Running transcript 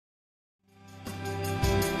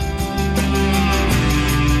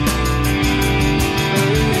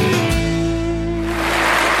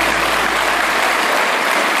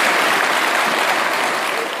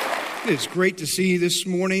It's great to see you this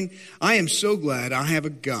morning. I am so glad I have a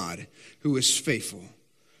God who is faithful,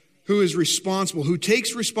 who is responsible, who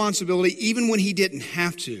takes responsibility even when he didn't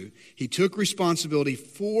have to. He took responsibility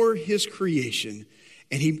for his creation,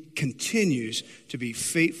 and he continues to be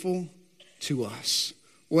faithful to us.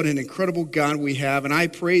 What an incredible God we have, and I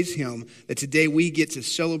praise him that today we get to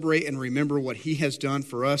celebrate and remember what he has done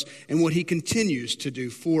for us and what he continues to do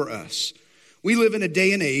for us. We live in a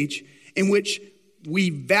day and age in which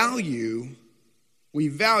we value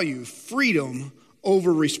freedom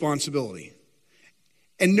over responsibility.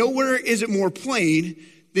 And nowhere is it more plain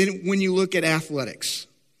than when you look at athletics.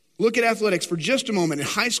 Look at athletics for just a moment. In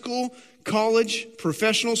high school, college,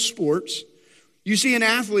 professional sports, you see an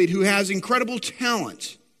athlete who has incredible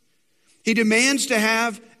talent. He demands to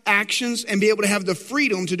have actions and be able to have the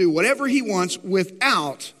freedom to do whatever he wants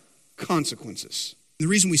without consequences. The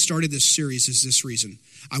reason we started this series is this reason.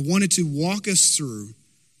 I wanted to walk us through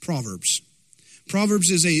Proverbs. Proverbs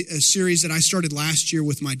is a series that I started last year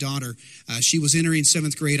with my daughter. She was entering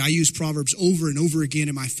 7th grade. I use Proverbs over and over again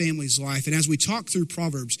in my family's life. And as we talk through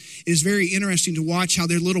Proverbs, it is very interesting to watch how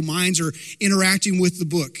their little minds are interacting with the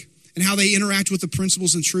book and how they interact with the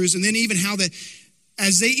principles and truths. And then even how that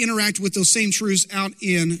as they interact with those same truths out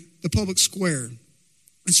in the public square.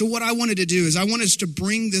 And so what I wanted to do is I wanted us to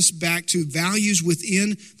bring this back to values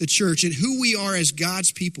within the church and who we are as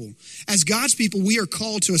God's people. As God's people, we are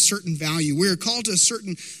called to a certain value. We are called to a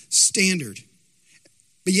certain standard.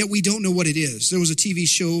 But yet we don't know what it is. There was a TV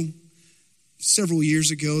show several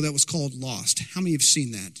years ago that was called Lost. How many have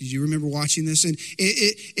seen that? Did you remember watching this? And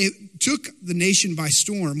it took the nation by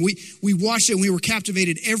storm. We watched it and we were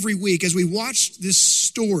captivated every week as we watched this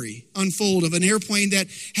story unfold of an airplane that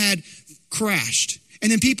had crashed.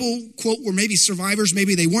 And then people, quote, were maybe survivors,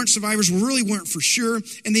 maybe they weren't survivors, we really weren't for sure.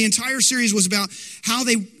 And the entire series was about how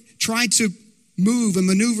they tried to move and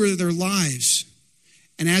maneuver their lives.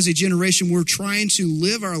 And as a generation, we're trying to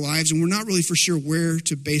live our lives and we're not really for sure where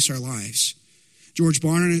to base our lives. George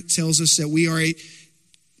Barna tells us that we are a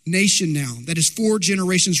nation now that is 4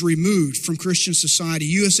 generations removed from Christian society.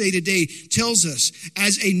 USA Today tells us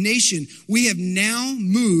as a nation, we have now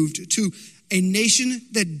moved to a nation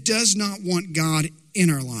that does not want God in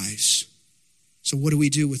our lives. So what do we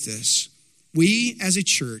do with this? We as a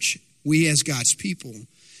church, we as God's people,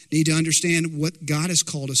 need to understand what God has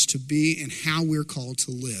called us to be and how we're called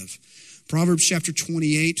to live. Proverbs chapter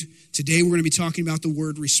 28. Today we're going to be talking about the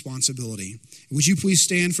word responsibility. Would you please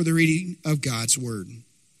stand for the reading of God's word?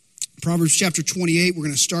 Proverbs chapter 28, we're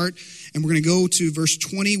going to start and we're going to go to verse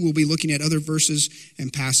 20. We'll be looking at other verses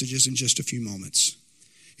and passages in just a few moments.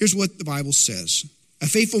 Here's what the Bible says. A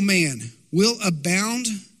faithful man will abound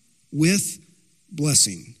with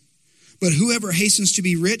blessing, but whoever hastens to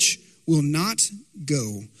be rich will not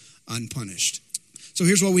go unpunished. So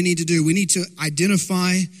here's what we need to do. We need to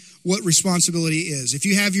identify what responsibility is. If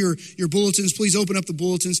you have your bulletins, please open up the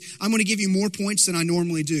bulletins. I'm going to give you more points than I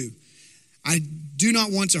normally do. I do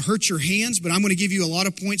not want to hurt your hands, but I'm going to give you a lot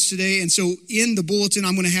of points today. And so in the bulletin,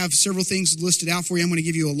 I'm going to have several things listed out for you. I'm going to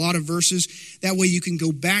give you a lot of verses. That way you can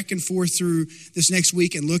go back and forth through this next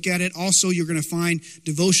week and look at it. Also, you're going to find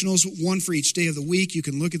devotionals, one for each day of the week. You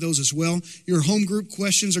can look at those as well. Your home group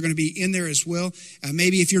questions are going to be in there as well.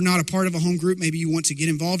 Maybe if you're not a part of a home group, maybe you want to get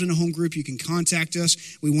involved in a home group, you can contact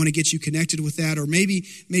us. We want to get you connected with that. Or maybe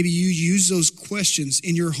you use those questions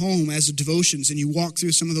in your home as devotions and you walk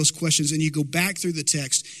through some of those questions and you go back through the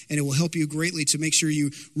text, and it will help you greatly to make sure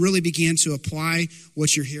you really begin to apply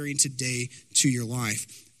what you're hearing today to your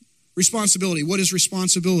life. Responsibility. What is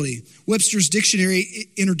responsibility? Webster's Dictionary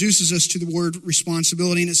introduces us to the word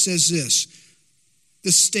responsibility, and it says this.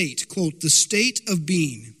 The state, quote, the state of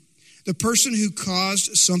being, the person who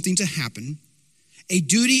caused something to happen, a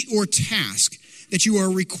duty or task that you are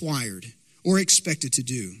required or expected to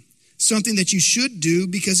do, something that you should do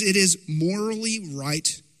because it is morally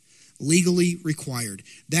right, legally required.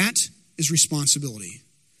 That is responsibility.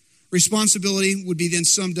 Responsibility would be then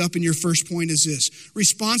summed up in your first point as this.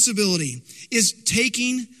 Responsibility is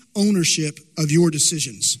taking ownership of your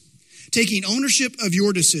decisions. Taking ownership of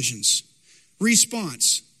your decisions.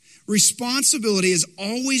 Response. Responsibility is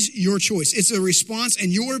always your choice. It's a response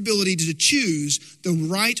and your ability to choose the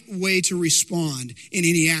right way to respond in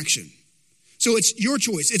any action. So it's your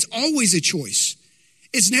choice. It's always a choice.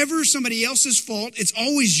 It's never somebody else's fault. It's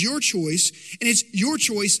always your choice, and it's your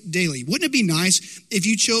choice daily. Wouldn't it be nice if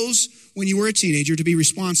you chose when you were a teenager to be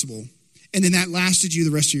responsible, and then that lasted you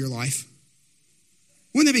the rest of your life?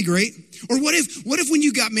 Wouldn't that be great? Or what if when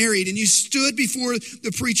you got married and you stood before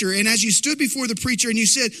the preacher, and as you stood before the preacher and you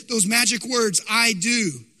said those magic words, I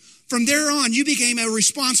do, from there on you became a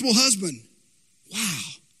responsible husband. Wow.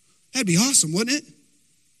 That'd be awesome, wouldn't it?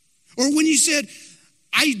 Or when you said,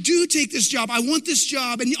 I do take this job, I want this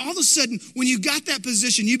job, and all of a sudden, when you got that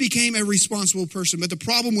position, you became a responsible person. But the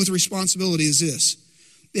problem with responsibility is this,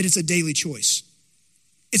 that it's a daily choice.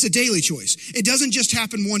 It's a daily choice. It doesn't just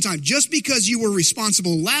happen one time. Just because you were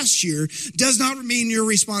responsible last year does not mean you're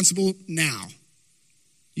responsible now.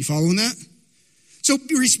 You following that? So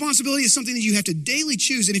responsibility is something that you have to daily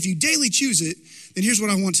choose. And if you daily choose it, then here's what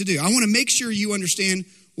I want to do. I want to make sure you understand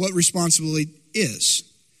what responsibility is.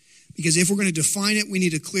 Because if we're going to define it, we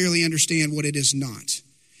need to clearly understand what it is not.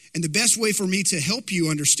 And the best way for me to help you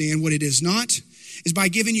understand what it is not is by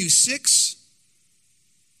giving you 6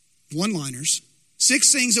 one-liners,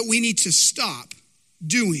 6 things that we need to stop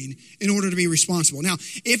doing in order to be responsible. Now,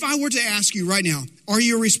 if I were to ask you right now, are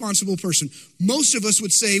you a responsible person? Most of us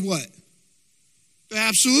would say what?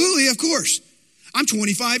 Absolutely, of course. I'm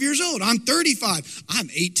 25 years old. I'm 35. I'm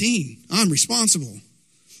 18. I'm responsible.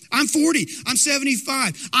 I'm 40. I'm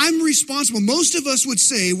 75. I'm responsible. Most of us would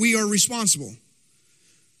say we are responsible.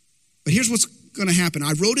 But here's what's going to happen.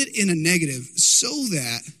 I wrote it in a negative so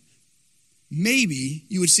that maybe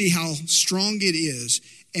you would see how strong it is.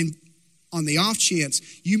 And on the off chance,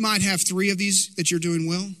 you might have 3 of these that you're doing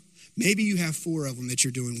well. Maybe you have 4 of them that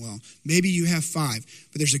you're doing well. Maybe you have 5.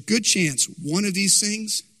 But there's a good chance one of these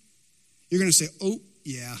things, you're going to say, oh,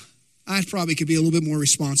 yeah, I probably could be a little bit more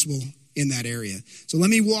responsible in that area. So let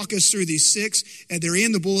me walk us through these 6, and they're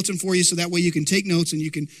in the bulletin for you so that way you can take notes and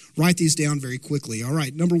you can write these down very quickly. All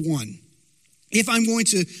right, number 1, if I'm going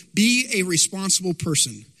to be a responsible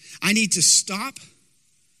person, I need to stop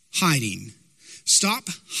hiding. Stop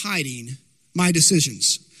hiding my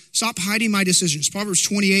decisions. Stop hiding my decisions. Proverbs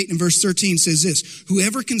 28 and verse 13 says this,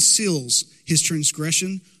 whoever conceals his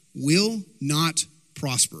transgression will not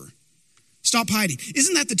prosper. Stop hiding.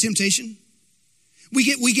 Isn't that the temptation?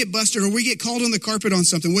 We get busted or we get called on the carpet on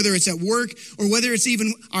something, whether it's at work or whether it's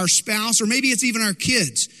even our spouse or maybe it's even our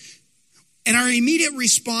kids. And our immediate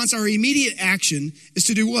response, our immediate action is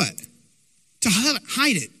to do what? To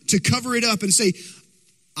hide it, to cover it up and say,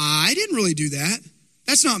 I didn't really do that.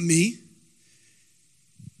 That's not me.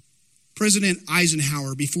 President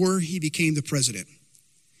Eisenhower, before he became the president,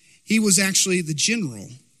 he was actually the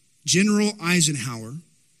General Eisenhower,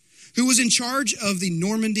 who was in charge of the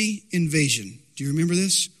Normandy invasion. Do you remember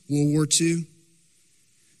this? World War II.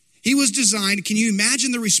 He was designed, can you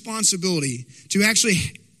imagine the responsibility to actually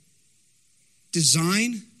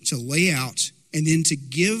design, to lay out, and then to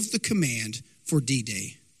give the command for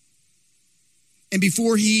D-Day. And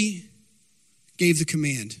before he gave the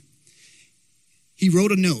command, he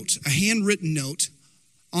wrote a note, a handwritten note,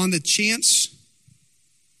 on the chance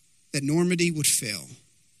that Normandy would fail.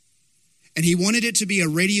 And he wanted it to be a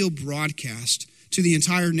radio broadcast to the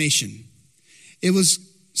entire nation. It was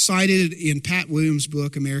cited in Pat Williams'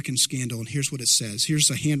 book, American Scandal, and here's what it says. Here's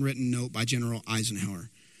a handwritten note by General Eisenhower.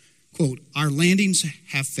 Quote, our landings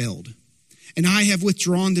have failed, and I have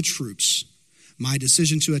withdrawn the troops. My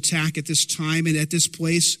decision to attack at this time and at this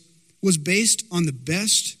place was based on the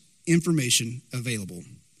best information available.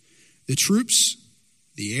 The troops,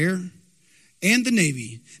 the air, and the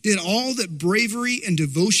Navy did all that bravery and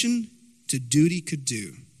devotion to duty could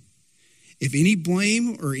do. If any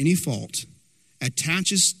blame or any fault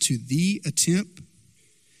attaches to the attempt,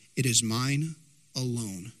 it is mine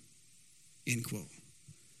alone. End quote.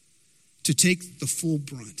 To take the full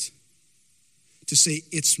brunt, to say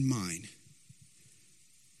it's mine,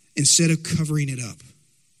 instead of covering it up.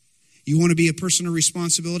 You want to be a person of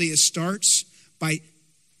responsibility? It starts by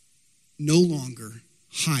no longer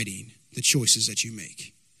hiding the choices that you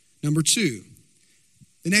make. Number 2,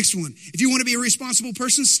 the next one. If you want to be a responsible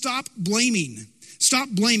person, stop blaming. Stop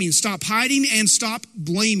blaming. Stop hiding and stop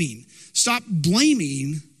blaming. Stop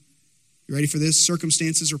blaming, you ready for this?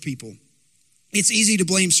 Circumstances or people. It's easy to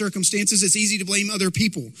blame circumstances. It's easy to blame other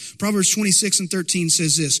people. Proverbs 26 and 13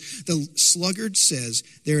 says this. The sluggard says,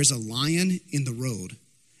 there is a lion in the road.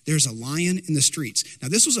 There's a lion in the streets. Now,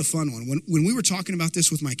 this was a fun one. When we were talking about this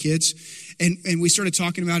with my kids, and we started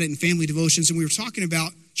talking about it in family devotions, and we were talking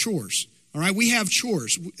about chores. All right, we have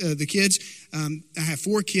chores. The kids, I have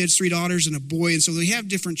 4 kids, 3 daughters, and a boy, and so they have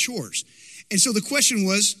different chores. And so the question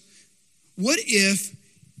was, what if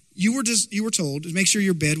you were told to make sure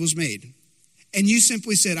your bed was made? And you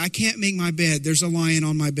simply said, I can't make my bed. There's a lion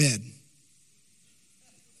on my bed.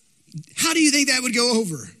 How do you think that would go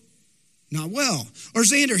over? Not well. Or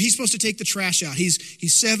Xander, he's supposed to take the trash out.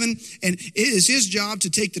 He's 7, and it is his job to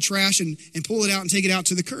take the trash and pull it out and take it out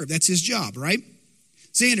to the curb. That's his job, right?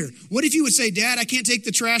 Xander, what if you would say, Dad, I can't take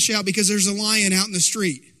the trash out because there's a lion out in the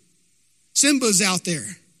street. Simba's out there.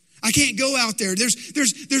 I can't go out there.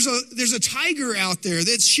 There's a tiger out there.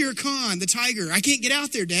 That's Shere Khan, the tiger. I can't get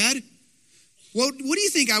out there, Dad. What do you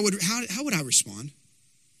think how would I respond?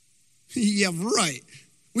 Yeah, right.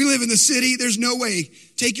 We live in the city. There's no way.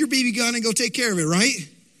 Take your BB gun and go take care of it, right?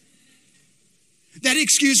 That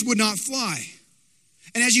excuse would not fly.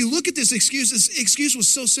 And as you look at this excuse was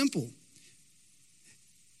so simple.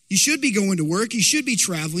 You should be going to work. You should be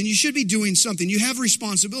traveling. You should be doing something. You have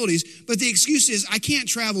responsibilities. But the excuse is, I can't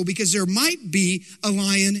travel because there might be a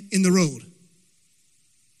lion in the road.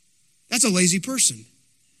 That's a lazy person.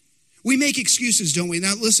 We make excuses, don't we?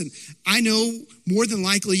 Now, listen, I know more than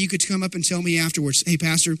likely you could come up and tell me afterwards, hey,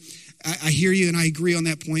 Pastor, I hear you and I agree on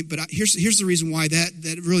that point, but here's the reason why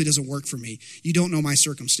that really doesn't work for me. You don't know my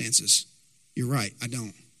circumstances. You're right, I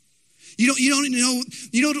don't. You don't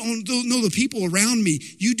know the people around me.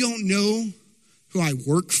 You don't know who I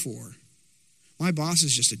work for. My boss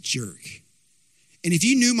is just a jerk. And if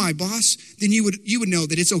you knew my boss, then you would know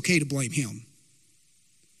that it's okay to blame him.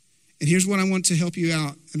 And here's what I want to help you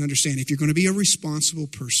out and understand. If you're going to be a responsible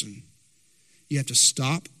person, you have to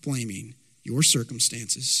stop blaming your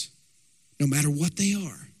circumstances, no matter what they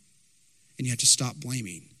are. And you have to stop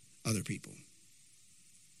blaming other people.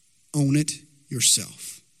 Own it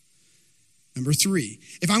yourself. Number 3,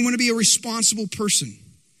 if I'm going to be a responsible person,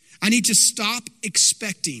 I need to stop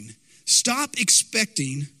expecting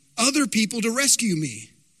other people to rescue me.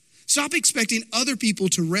 Stop expecting other people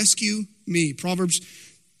to rescue me. Proverbs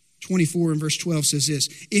 24 and verse 12 says this,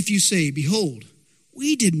 if you say, behold,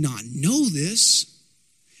 we did not know this,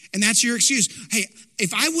 and that's your excuse. Hey,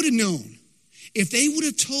 if I would have known, if they would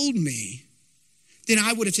have told me, then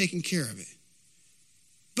I would have taken care of it.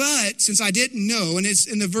 But since I didn't know, and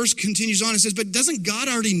the verse continues on, it says, but doesn't God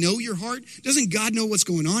already know your heart? Doesn't God know what's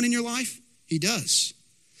going on in your life? He does.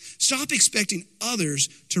 Stop expecting others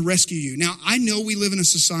to rescue you. Now, I know we live in a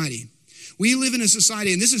society. We live in a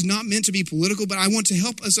society, and this is not meant to be political, but I want to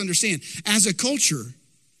help us understand. As a culture,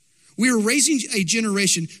 we are raising a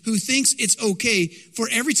generation who thinks it's okay for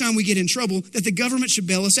every time we get in trouble that the government should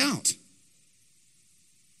bail us out.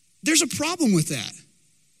 There's a problem with that.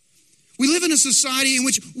 We live in a society in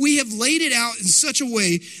which we have laid it out in such a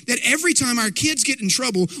way that every time our kids get in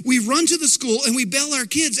trouble, we run to the school and we bail our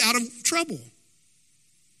kids out of trouble.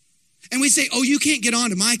 And we say, oh, you can't get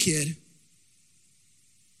on to my kid.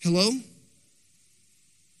 Hello?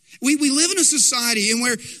 We live in a society in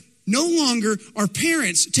where no longer are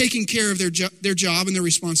parents taking care of their job and their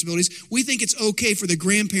responsibilities. We think it's okay for the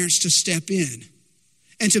grandparents to step in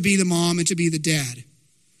and to be the mom and to be the dad.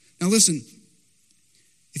 Now listen,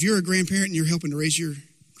 if you're a grandparent and you're helping to raise your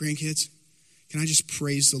grandkids, can I just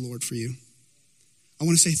praise the Lord for you? I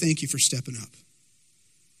want to say thank you for stepping up.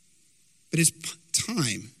 But it's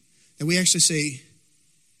time that we actually say,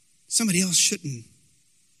 somebody else shouldn't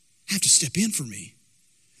have to step in for me.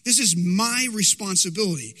 This is my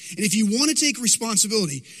responsibility. And if you want to take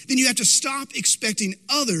responsibility, then you have to stop expecting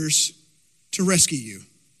others to rescue you.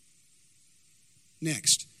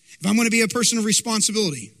 Next, if I'm going to be a person of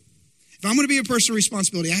responsibility, I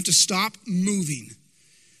have to stop moving.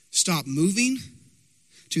 Stop moving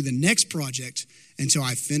to the next project until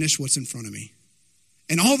I finish what's in front of me.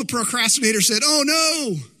 And all the procrastinators said, oh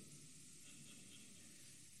no.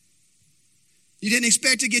 You didn't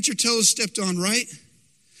expect to get your toes stepped on, right?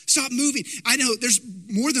 Stop moving. I know there's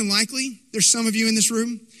more than likely, there's some of you in this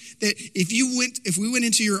room that if we went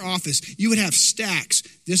into your office, you would have stacks.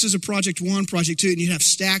 This is a project 1, project 2, and you'd have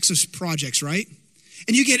stacks of projects, right?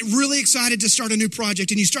 And you get really excited to start a new project,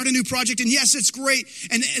 and you start a new project, and yes, it's great.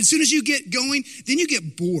 And as soon as you get going, then you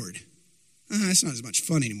get bored. It's not as much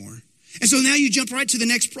fun anymore. And so now you jump right to the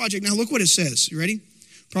next project. Now look what it says. You ready?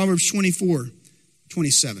 Proverbs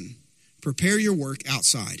 24:27. Prepare your work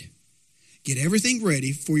outside. Get everything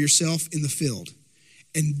ready for yourself in the field.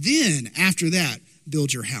 And then after that,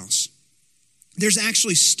 build your house. There's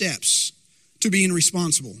actually steps to being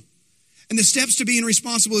responsible. And the steps to being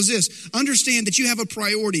responsible is this. Understand that you have a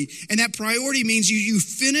priority. And that priority means you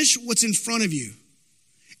finish what's in front of you.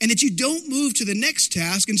 And that you don't move to the next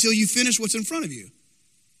task until you finish what's in front of you.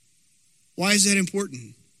 Why is that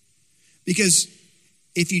important? Because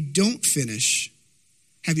if you don't finish,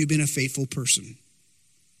 have you been a faithful person?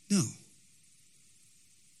 No.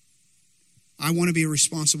 I want to be a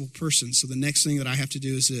responsible person. So the next thing that I have to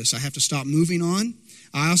do is this. I have to stop moving on.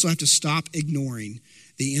 I also have to stop ignoring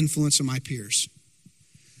the influence of my peers.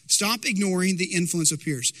 Stop ignoring the influence of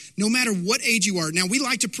peers. No matter what age you are. Now, we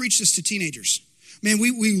like to preach this to teenagers. Man,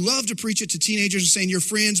 we love to preach it to teenagers and saying your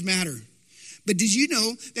friends matter. But did you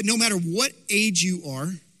know that no matter what age you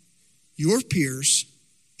are, your peers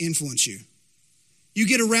influence you? You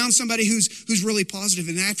get around somebody who's really positive,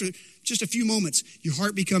 and after just a few moments, your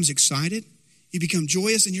heart becomes excited. You become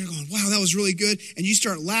joyous, and you're going, wow, that was really good. And you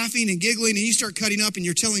start laughing and giggling, and you start cutting up, and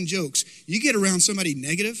you're telling jokes. You get around somebody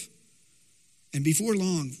negative, and before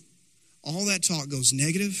long, all that talk goes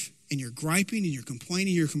negative, and you're griping, and you're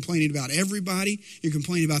complaining about everybody. You're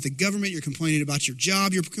complaining about the government. You're complaining about your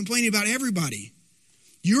job. You're complaining about everybody.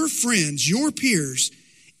 Your friends, your peers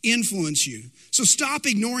influence you. So stop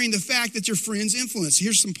ignoring the fact that your friends influence.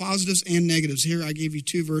 Here's some positives and negatives. Here, I gave you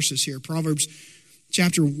 2 verses here. Proverbs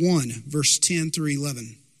chapter 1, verse 10 through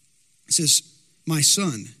 11. It says, my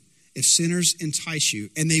son, if sinners entice you,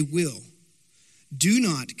 and they will, do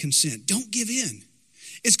not consent. Don't give in.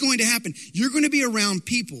 It's going to happen. You're going to be around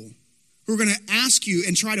people who are going to ask you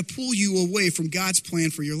and try to pull you away from God's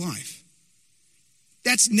plan for your life.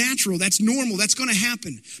 That's natural. That's normal. That's going to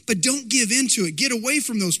happen. But don't give in to it. Get away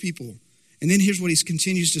from those people. And then here's what he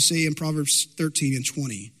continues to say in Proverbs 13 and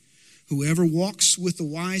 20. Whoever walks with the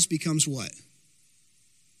wise becomes what?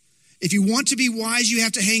 If you want to be wise, you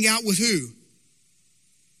have to hang out with who?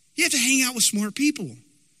 You have to hang out with smart people.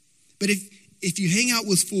 But if you hang out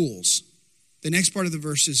with fools, the next part of the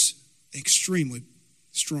verse is extremely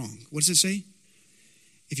strong. What does it say?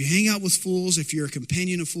 If you hang out with fools, if you're a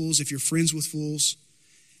companion of fools, if you're friends with fools,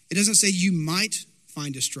 it doesn't say you might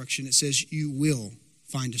find destruction. It says you will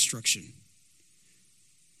find destruction.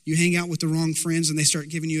 You hang out with the wrong friends and they start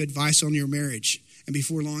giving you advice on your marriage. And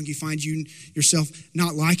before long, you find yourself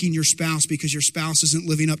not liking your spouse because your spouse isn't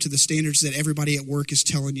living up to the standards that everybody at work is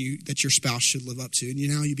telling you that your spouse should live up to. And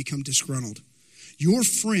now you become disgruntled. Your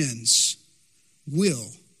friends will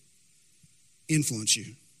influence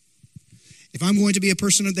you. If I'm going to be a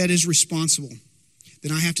person that is responsible,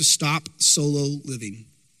 then I have to stop solo living.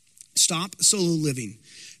 Stop solo living.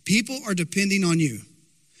 People are depending on you.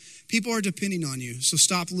 People are depending on you, so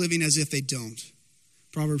stop living as if they don't.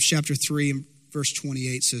 Proverbs chapter 3 and verse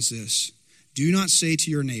 28 says this, do not say to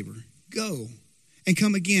your neighbor, go and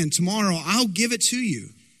come again. Tomorrow I'll give it to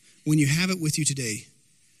you when you have it with you today.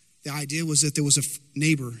 The idea was that there was a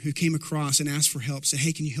neighbor who came across and asked for help, said,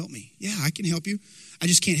 hey, can you help me? Yeah, I can help you. I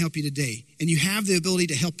just can't help you today. And you have the ability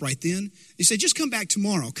to help right then. You say, just come back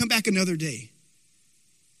tomorrow. Come back another day.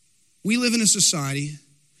 We live in a society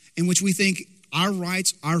in which we think our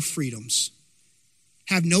rights, our freedoms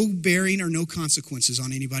have no bearing or no consequences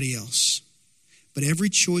on anybody else. But every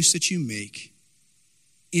choice that you make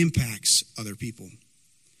impacts other people.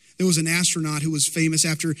 There was an astronaut who was famous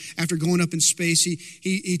after going up in space.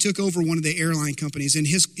 He took over one of the airline companies, and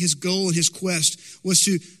his goal and his quest was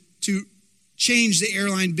to change the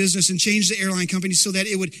airline business and change the airline company so that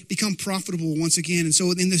it would become profitable once again. And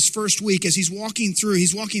so in this first week, as he's walking through,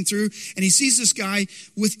 and he sees this guy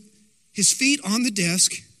with his feet on the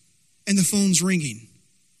desk, and the phone's ringing.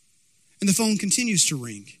 And the phone continues to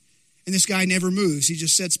ring. And this guy never moves. He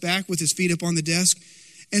just sits back with his feet up on the desk.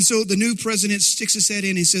 And so the new president sticks his head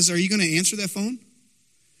in and he says, are you going to answer that phone?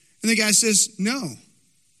 And the guy says, no,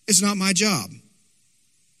 it's not my job.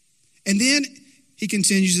 And then he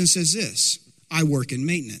continues and says this, I work in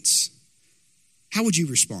maintenance. How would you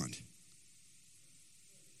respond?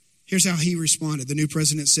 Here's how he responded. The new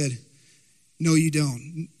president said, no, you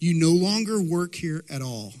don't. You no longer work here at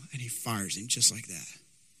all. And he fires him just like that.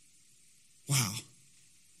 Wow.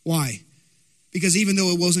 Why? Because even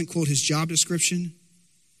though it wasn't, quote, his job description,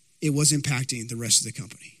 it was impacting the rest of the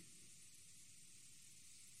company.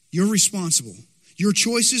 You're responsible. Your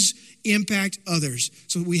choices impact others.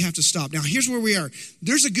 So we have to stop. Now, here's where we are.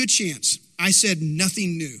 There's a good chance I said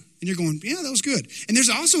nothing new. And you're going, yeah, that was good. And there's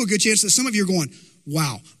also a good chance that some of you are going,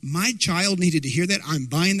 wow, my child needed to hear that. I'm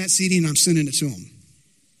buying that CD and I'm sending it to him.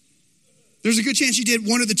 There's a good chance you did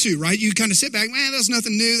one of the two, right? You kind of sit back, man, that's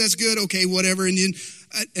nothing new. That's good. Okay, whatever. And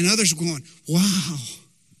others are going, wow,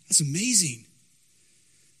 that's amazing.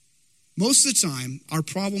 Most of the time, our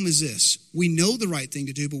problem is this. We know the right thing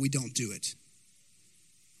to do, but we don't do it.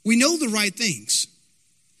 We know the right things.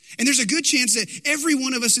 And there's a good chance that every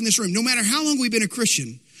one of us in this room, no matter how long we've been a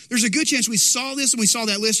Christian, there's a good chance we saw this and we saw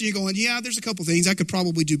that list and you're going, yeah, there's a couple things. I could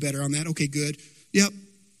probably do better on that. Okay, good. Yep,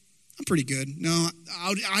 I'm pretty good. No,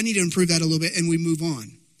 I need to improve that a little bit, and we move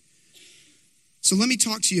on. So let me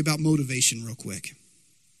talk to you about motivation real quick.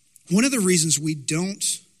 One of the reasons we don't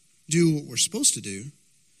do what we're supposed to do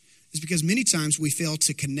is because many times we fail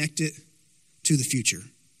to connect it to the future.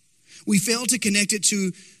 We fail to connect it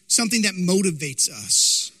to something that motivates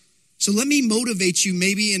us. So let me motivate you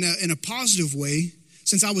maybe in a positive way.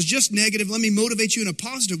 Since I was just negative, let me motivate you in a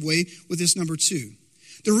positive way with this number 2.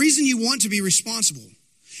 The reason you want to be responsible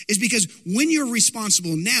is because when you're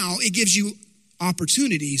responsible now, it gives you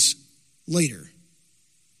opportunities later.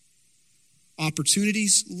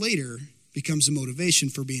 Opportunities later becomes a motivation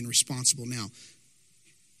for being responsible now.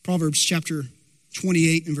 Proverbs chapter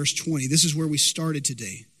 28 and verse 20. This is where we started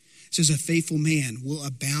today. It says, a faithful man will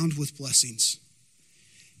abound with blessings.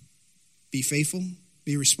 Be faithful,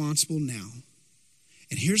 be responsible now.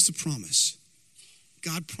 And here's the promise.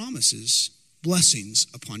 God promises blessings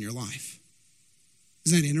upon your life.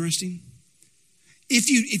 Isn't that interesting? If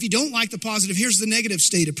you don't like the positive, here's the negative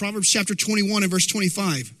stated. Proverbs chapter 21 and verse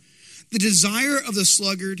 25. The desire of the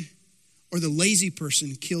sluggard or the lazy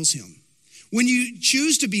person kills him. When you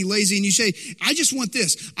choose to be lazy and you say, I just want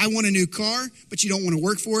this. I want a new car, but you don't want to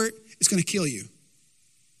work for it, it's going to kill you.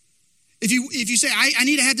 If you say, I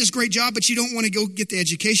need to have this great job, but you don't want to go get the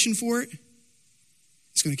education for it,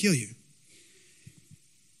 it's going to kill you.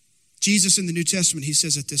 Jesus in the New Testament, he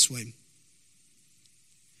says it this way.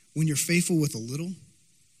 When you're faithful with a little,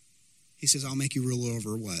 he says, I'll make you rule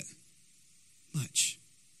over what? Much.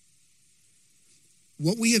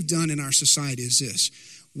 What we have done in our society is this.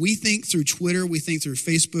 We think through Twitter, we think through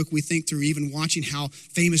Facebook, we think through even watching how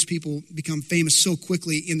famous people become famous so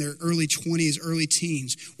quickly in their early 20s, early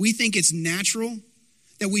teens. We think it's natural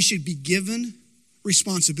that we should be given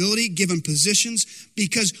responsibility, given positions,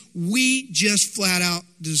 because we just flat out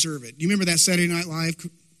deserve it. You remember that Saturday Night Live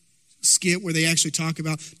skit where they actually talk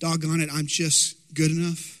about, doggone it, I'm just good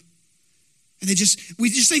enough? And we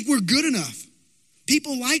just think we're good enough.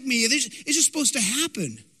 People like me. It's just supposed to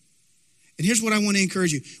happen. And here's what I want to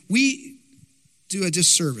encourage you. We do a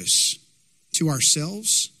disservice to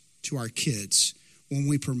ourselves, to our kids, when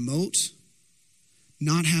we promote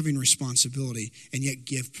not having responsibility and yet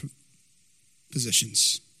give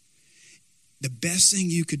positions. The best thing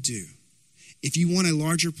you could do, if you want a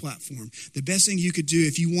larger platform, the best thing you could do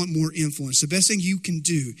if you want more influence, the best thing you can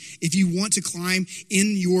do if you want to climb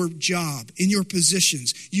in your job, in your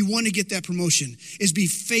positions, you want to get that promotion, is be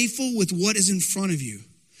faithful with what is in front of you.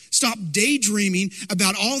 Stop daydreaming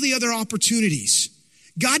about all the other opportunities.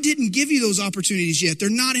 God didn't give you those opportunities yet. They're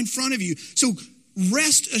not in front of you. So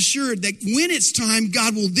rest assured that when it's time,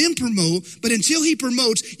 God will then promote. But until he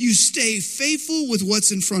promotes, you stay faithful with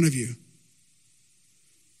what's in front of you.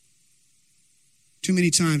 Too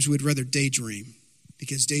many times we'd rather daydream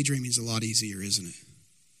because daydreaming is a lot easier, isn't it?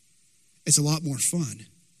 It's a lot more fun.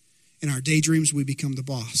 In our daydreams, we become the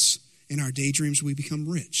boss. In our daydreams, we become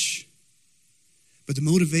rich. But the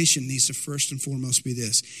motivation needs to first and foremost be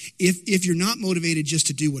this. If you're not motivated just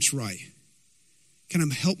to do what's right, can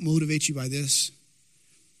I help motivate you by this?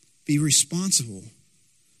 Be responsible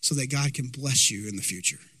so that God can bless you in the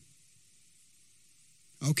future.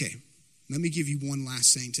 Okay, let me give you one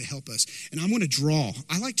last thing to help us. And I'm going to draw.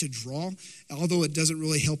 I like to draw, although it doesn't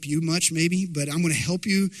really help you much maybe, but I'm going to help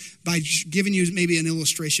you by giving you maybe an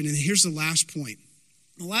illustration. And here's the last point.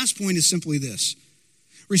 The last point is simply this.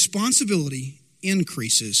 Responsibility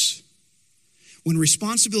increases. When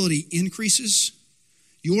responsibility increases,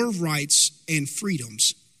 your rights and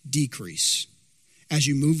freedoms decrease as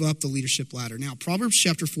you move up the leadership ladder. Now, Proverbs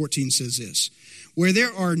chapter 14 says this, where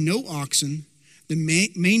there are no oxen,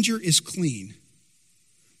 the manger is clean,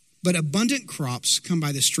 but abundant crops come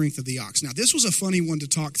by the strength of the ox. Now, this was a funny one to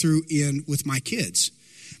talk through with my kids,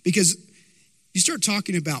 because you start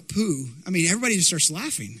talking about poo, everybody just starts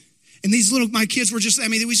laughing. And my kids were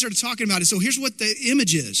we started talking about it. So here's what the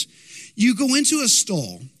image is. You go into a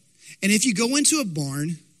stall, and if you go into a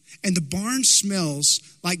barn, and the barn smells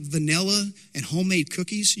like vanilla and homemade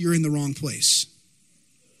cookies, you're in the wrong place.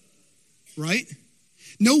 Right?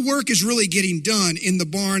 No work is really getting done in the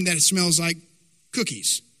barn that smells like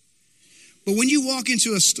cookies. But when you walk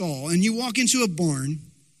into a stall, and you walk into a barn,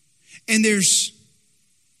 and there's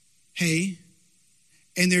hay,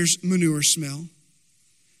 and there's manure smell,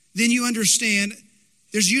 then you understand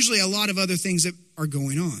there's usually a lot of other things that are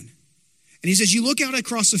going on. And he says, you look out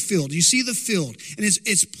across the field, you see the field, and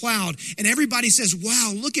it's plowed, and everybody says,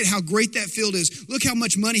 wow, look at how great that field is. Look how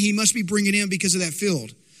much money he must be bringing in because of that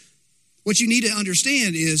field. What you need to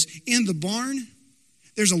understand is, in the barn,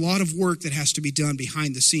 there's a lot of work that has to be done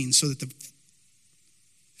behind the scenes so that the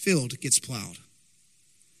field gets plowed.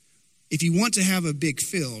 If you want to have a big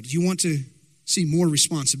field, you want to see more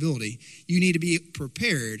responsibility, you need to be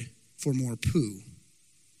prepared for more poo.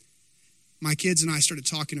 My kids and I started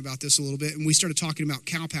talking about this a little bit, and we started talking about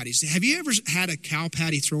cow patties. Have you ever had a cow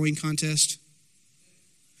patty throwing contest?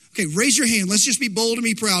 Okay, raise your hand. Let's just be bold and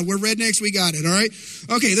be proud. We're rednecks. We got it, all right?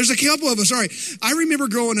 Okay, there's a couple of us. All right. I remember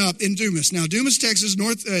growing up in Dumas. Now, Dumas, Texas,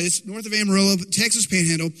 it's north of Amarillo, Texas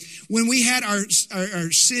Panhandle. When we had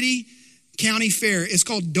our city county fair, it's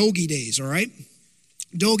called Doggy Days, all right?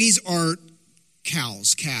 Doggies are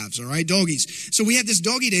calves, all right, doggies. So we had this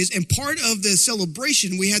doggy days, and part of the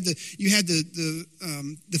celebration, you had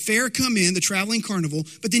the fair come in, the traveling carnival,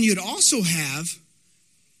 but then you'd also have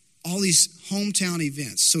all these hometown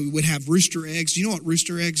events. So we would have rooster eggs. Do you know what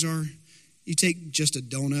rooster eggs are? You take just a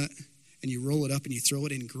donut and you roll it up and you throw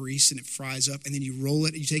it in grease and it fries up, and then you roll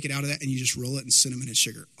it and you take it out of that and you just roll it in cinnamon and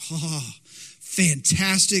sugar. Oh,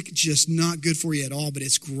 fantastic. Just not good for you at all, but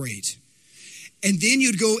it's great. And then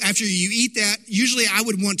you'd go, after you eat that, usually I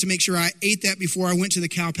would want to make sure I ate that before I went to the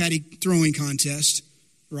cow patty throwing contest,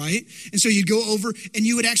 right? And so you'd go over and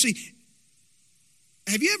you would actually,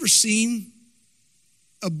 have you ever seen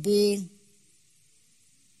a bull?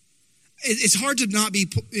 It's hard to not be,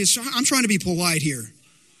 I'm trying to be polite here.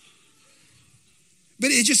 But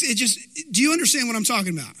it just, do you understand what I'm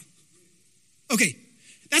talking about? Okay,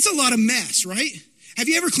 that's a lot of mess, right? Have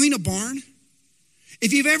you ever cleaned a barn?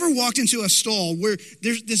 If you've ever walked into a stall where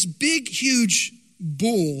there's this big, huge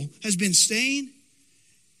bull has been staying,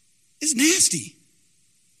 it's nasty.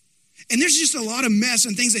 And there's just a lot of mess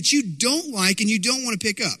and things that you don't like and you don't want to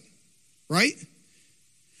pick up, right?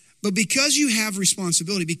 But because you have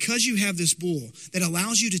responsibility, because you have this bull that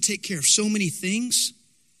allows you to take care of so many things,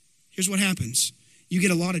 here's what happens. You get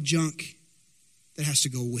a lot of junk that has to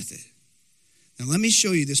go with it. Now, let me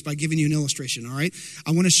show you this by giving you an illustration, all right?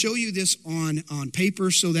 I want to show you this on paper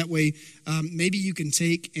so that way maybe you can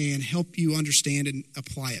take and help you understand and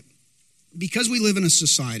apply it. Because we live in a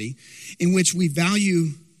society in which we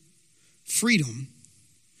value freedom,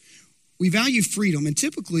 and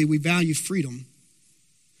typically we value freedom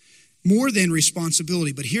more than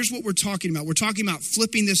responsibility. But here's what we're talking about. We're talking about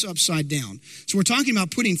flipping this upside down. So we're talking about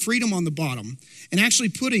putting freedom on the bottom and actually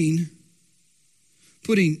putting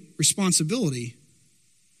responsibility.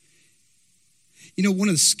 You know, one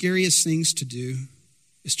of the scariest things to do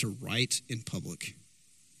is to write in public.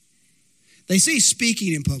 They say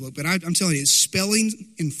speaking in public, but I'm telling you, spelling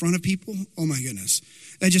in front of people, oh my goodness.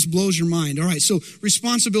 That just blows your mind. All right, so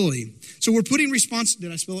responsibility. So we're putting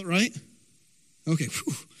did I spell it right? Okay,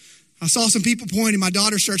 whew. I saw some people pointing. My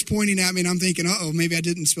daughter starts pointing at me, and I'm thinking, maybe I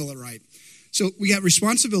didn't spell it right. So we got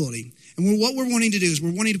responsibility. And what we're wanting to do is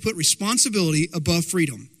we're wanting to put responsibility above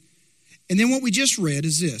freedom. And then what we just read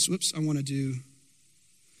is this. Whoops, I want to do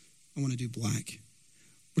black.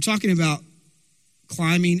 We're talking about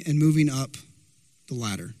climbing and moving up the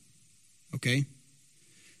ladder, okay?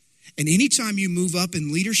 And anytime you move up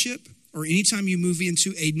in leadership, or anytime you move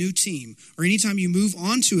into a new team, or anytime you move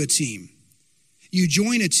onto a team, you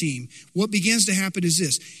join a team, what begins to happen is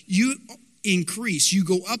this. You increase, you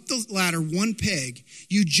go up the ladder one peg,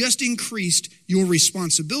 you just increased your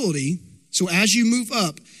responsibility. So as you move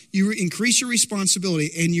up, you increase your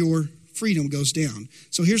responsibility and your freedom goes down.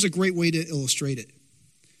 So here's a great way to illustrate it.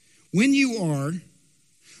 When you are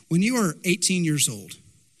 18 years old,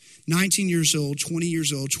 19 years old, 20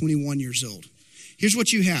 years old, 21 years old, here's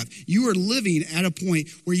what you have. You are living at a point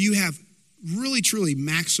where you have really, truly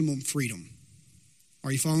maximum freedom.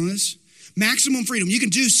 Are you following this? Maximum freedom. You can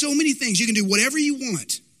do so many things. You can do whatever you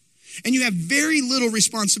want. And you have very little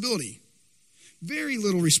responsibility. Very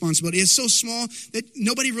little responsibility. It's so small that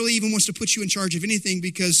nobody really even wants to put you in charge of anything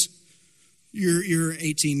because you're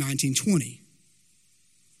 18, 19, 20.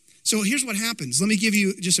 So here's what happens. Let me give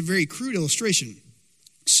you just a very crude illustration.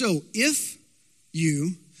 So if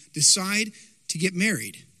you decide to get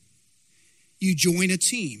married, you join a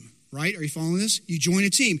team. Right? Are you following this? You join a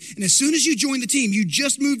team. And as soon as you join the team, you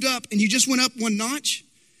just moved up and you just went up one notch.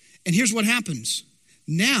 And here's what happens.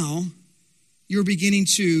 Now you're beginning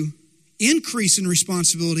to increase in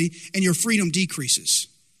responsibility and your freedom decreases.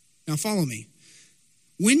 Now follow me.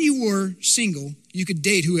 When you were single, you could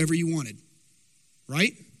date whoever you wanted.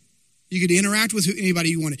 Right? You could interact with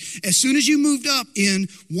anybody you wanted. As soon as you moved up in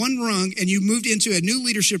one rung and you moved into a new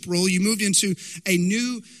leadership role, you moved into a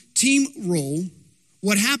new team role,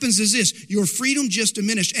 what happens is this, your freedom just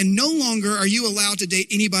diminished and no longer are you allowed to date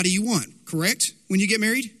anybody you want, correct? When you get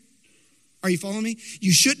married? Are you following me?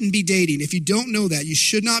 You shouldn't be dating. If you don't know that, you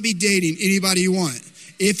should not be dating anybody you want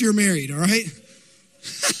if you're married, all right?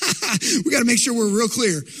 We got to make sure we're real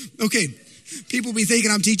clear. Okay, people be thinking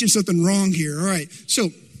I'm teaching something wrong here, all right? So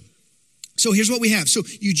here's what we have. So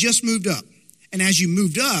you just moved up. And as you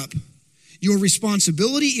moved up, your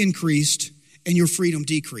responsibility increased and your freedom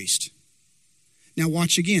decreased. Now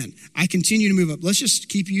watch again. I continue to move up. Let's just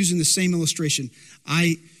keep using the same illustration.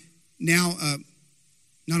 Not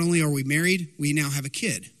only are we married, we now have a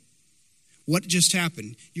kid. What just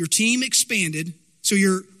happened? Your team expanded, so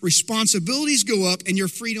your responsibilities go up and your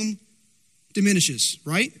freedom diminishes,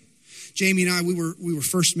 right? Jamie and I, we were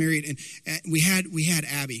first married, and we had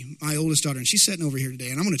Abby, my oldest daughter, and she's sitting over here today,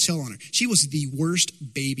 and I'm going to tell on her. She was the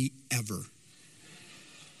worst baby ever.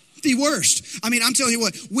 The worst. I mean, I'm telling you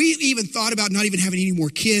what, we even thought about not even having any more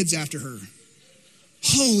kids after her.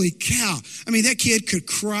 Holy cow. I mean, that kid could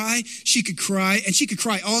cry. She could cry, and she could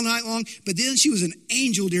cry all night long, but then she was an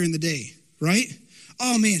angel during the day, right?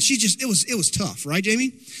 Oh man, it was tough, right,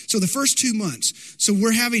 Jamie? So the first 2 months, so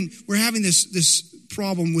we're having this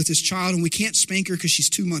problem with this child, and we can't spank her because she's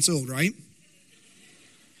 2 months old, right?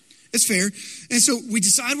 It's fair. And so we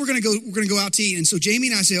decide we're going to go out to eat. And so Jamie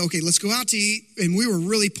and I say, okay, let's go out to eat. And we were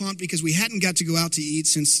really pumped because we hadn't got to go out to eat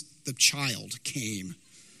since the child came.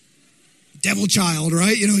 Devil child,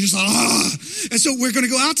 right? Just And so we're going to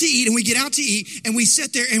go out to eat, and we get out to eat, and we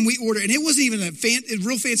sit there and we order. And it wasn't even a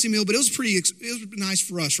real fancy meal, but it was nice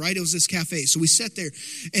for us, right? It was this cafe. So we sat there,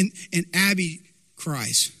 and Abby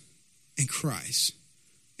cries and cries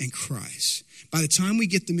and cries. By the time we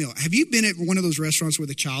get the meal, have you been at one of those restaurants where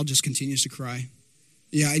the child just continues to cry?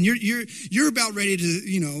 Yeah, and you're about ready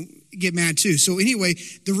to, get mad too. So anyway,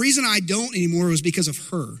 the reason I don't anymore was because of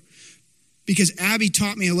her. Because Abby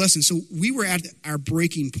taught me a lesson. So we were at our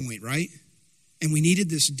breaking point, right? And we needed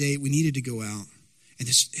this date. We needed to go out. And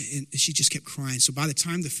she just kept crying. So by the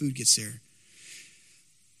time the food gets there,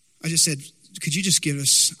 I just said, could you just give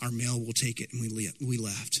us our meal? We'll take it. And we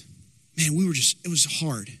left. Man, it was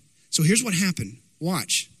hard. So here's what happened.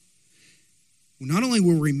 Watch. Well, not only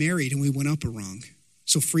were we married and we went up a rung,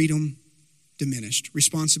 so freedom diminished,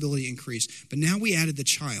 responsibility increased, but now we added the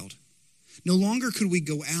child. No longer could we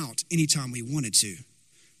go out anytime we wanted to.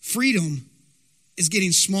 Freedom is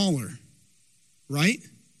getting smaller, right?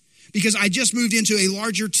 Because I just moved into a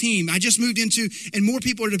larger team. And more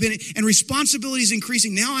people are dependent, and responsibility is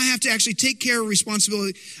increasing. Now I have to actually take care of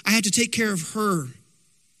responsibility. I have to take care of her.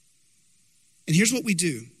 And here's what we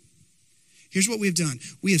do. Here's what we've done.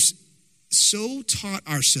 We have so taught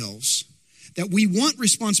ourselves that we want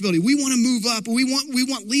responsibility. We want to move up. We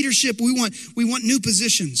want leadership. We want new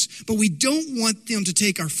positions. But we don't want them to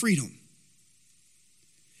take our freedom.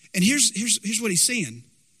 And here's what he's saying.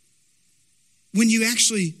 When you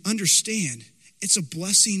actually understand, it's a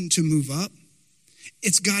blessing to move up.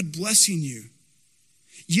 It's God blessing you.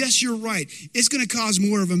 Yes, you're right. It's going to cause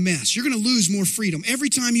more of a mess. You're going to lose more freedom every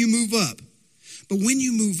time you move up. But when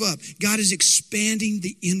you move up, God is expanding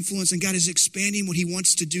the influence, and God is expanding what he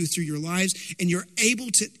wants to do through your lives, and you're able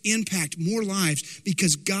to impact more lives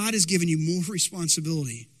because God has given you more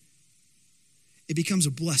responsibility. It becomes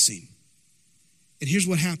a blessing. And here's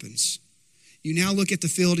what happens. You now look at the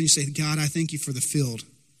field and you say, God, I thank you for the field.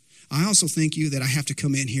 I also thank you that I have to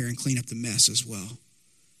come in here and clean up the mess as well.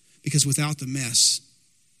 Because without the mess,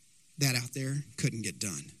 that out there couldn't get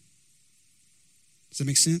done. Does that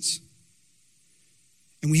make sense?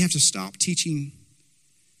 And we have to stop teaching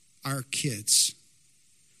our kids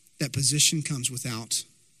that position comes without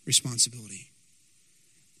responsibility.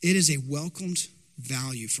 It is a welcomed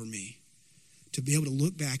value for me to be able to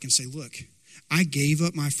look back and say, look, I gave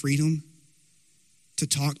up my freedom to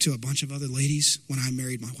talk to a bunch of other ladies when I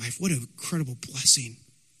married my wife. What an incredible blessing.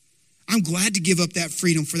 I'm glad to give up that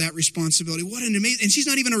freedom for that responsibility. What an amazing, and she's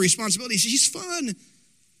not even a responsibility. She's fun,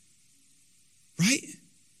 right?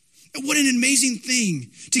 What an amazing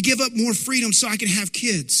thing to give up more freedom so I can have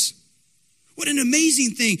kids. What an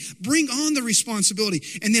amazing thing. Bring on the responsibility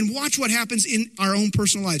and then watch what happens in our own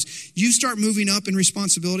personal lives. You start moving up in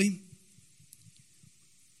responsibility.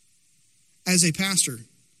 As a pastor,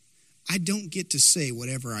 I don't get to say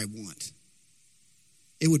whatever I want.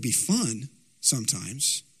 It would be fun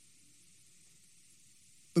sometimes.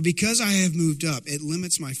 But because I have moved up, it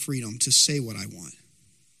limits my freedom to say what I want.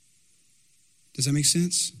 Does that make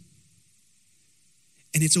sense?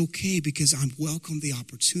 And it's okay because I welcome the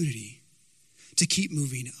opportunity to keep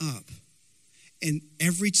moving up. And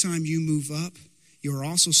every time you move up, you're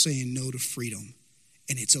also saying no to freedom.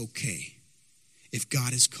 And it's okay if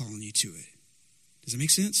God is calling you to it. Does that make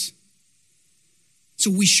sense?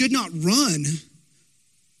 So we should not run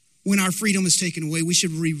when our freedom is taken away. We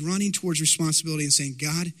should be running towards responsibility and saying,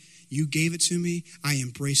 God, you gave it to me. I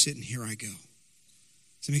embrace it, and here I go.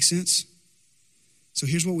 Does that make sense? So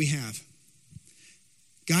here's what we have.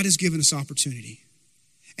 God has given us opportunity,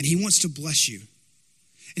 and he wants to bless you.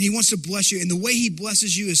 And he wants to bless you, and the way he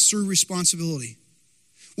blesses you is through responsibility.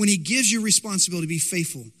 When he gives you responsibility, be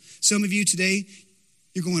faithful. Some of you today,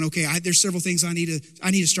 you're going, okay, there's several things I need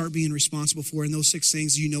to start being responsible for, and those 6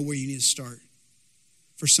 things, you know where you need to start.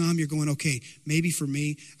 For some, you're going, okay, maybe for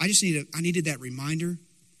me, I needed that reminder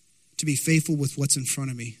to be faithful with what's in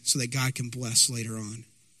front of me so that God can bless later on.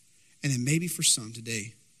 And then maybe for some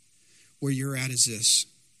today, where you're at is this.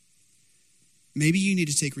 Maybe you need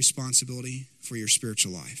to take responsibility for your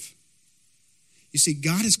spiritual life. You see,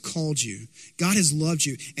 God has called you. God has loved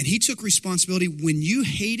you. And he took responsibility when you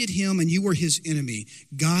hated him and you were his enemy.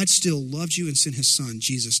 God still loved you and sent his son,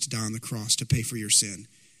 Jesus, to die on the cross to pay for your sin.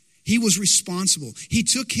 He was responsible. He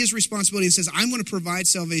took his responsibility and says, I'm going to provide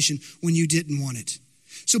salvation when you didn't want it.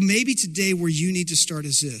 So maybe today where you need to start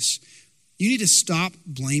is this. You need to stop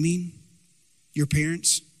blaming your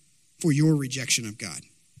parents for your rejection of God.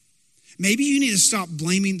 Maybe you need to stop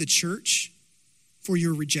blaming the church for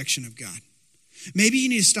your rejection of God. Maybe you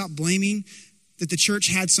need to stop blaming that the church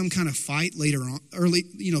had some kind of fight later on,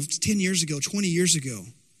 10 years ago, 20 years ago.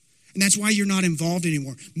 And that's why you're not involved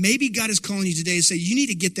anymore. Maybe God is calling you today to say, you need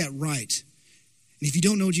to get that right. And if you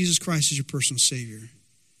don't know Jesus Christ as your personal Savior,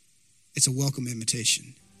 it's a welcome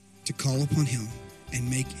invitation to call upon him and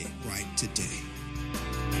make it right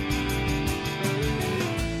today.